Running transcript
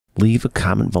Leave a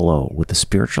comment below with the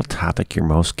spiritual topic you're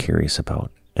most curious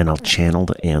about, and I'll channel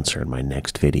the answer in my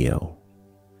next video.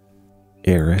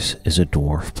 Eris is a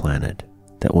dwarf planet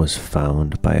that was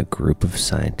found by a group of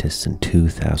scientists in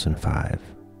 2005.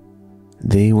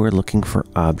 They were looking for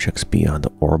objects beyond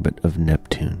the orbit of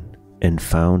Neptune and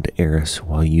found Eris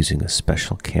while using a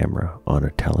special camera on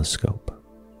a telescope.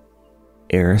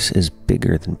 Eris is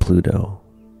bigger than Pluto,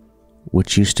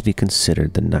 which used to be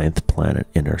considered the 9th planet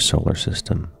in our solar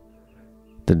system.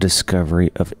 The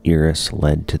discovery of Eris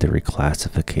led to the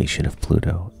reclassification of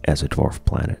Pluto as a dwarf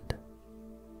planet.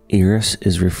 Eris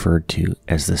is referred to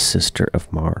as the sister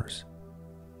of Mars.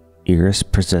 Eris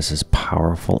possesses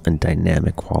powerful and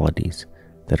dynamic qualities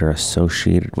that are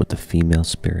associated with the female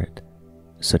spirit,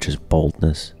 such as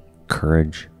boldness,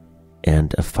 courage,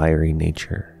 and a fiery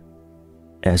nature.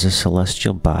 As a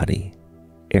celestial body,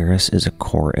 Eris is a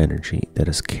core energy that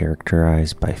is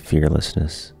characterized by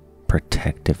fearlessness,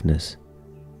 protectiveness,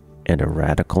 and a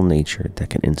radical nature that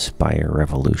can inspire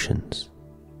revolutions.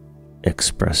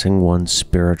 Expressing one's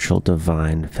spiritual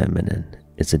divine feminine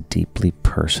is a deeply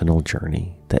personal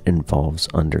journey that involves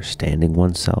understanding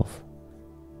oneself,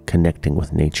 connecting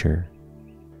with nature,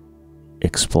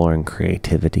 exploring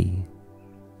creativity,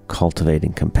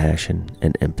 cultivating compassion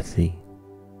and empathy.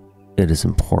 It is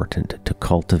important to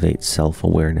cultivate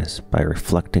self-awareness by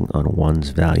reflecting on one's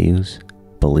values,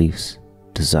 beliefs,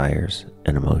 desires,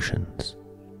 and emotions.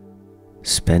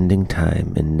 Spending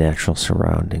time in natural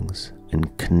surroundings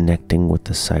and connecting with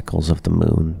the cycles of the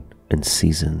moon and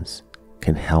seasons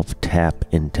can help tap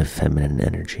into feminine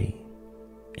energy.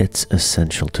 It's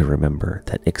essential to remember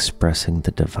that expressing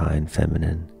the divine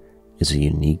feminine is a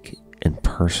unique and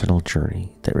personal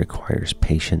journey that requires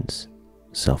patience,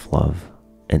 self-love,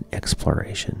 and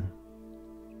exploration.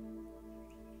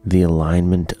 The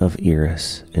alignment of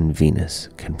Eris and Venus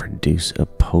can produce a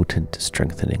potent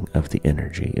strengthening of the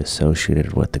energy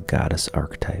associated with the goddess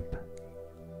archetype.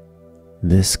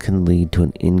 This can lead to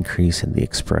an increase in the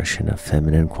expression of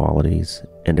feminine qualities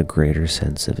and a greater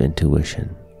sense of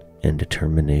intuition and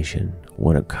determination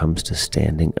when it comes to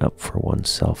standing up for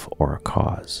oneself or a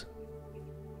cause.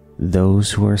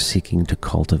 Those who are seeking to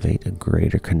cultivate a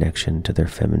greater connection to their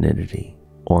femininity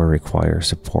or require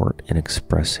support in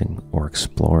expressing or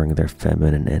exploring their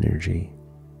feminine energy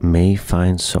may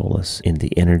find solace in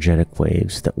the energetic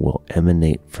waves that will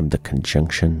emanate from the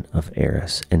conjunction of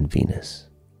Eris and Venus.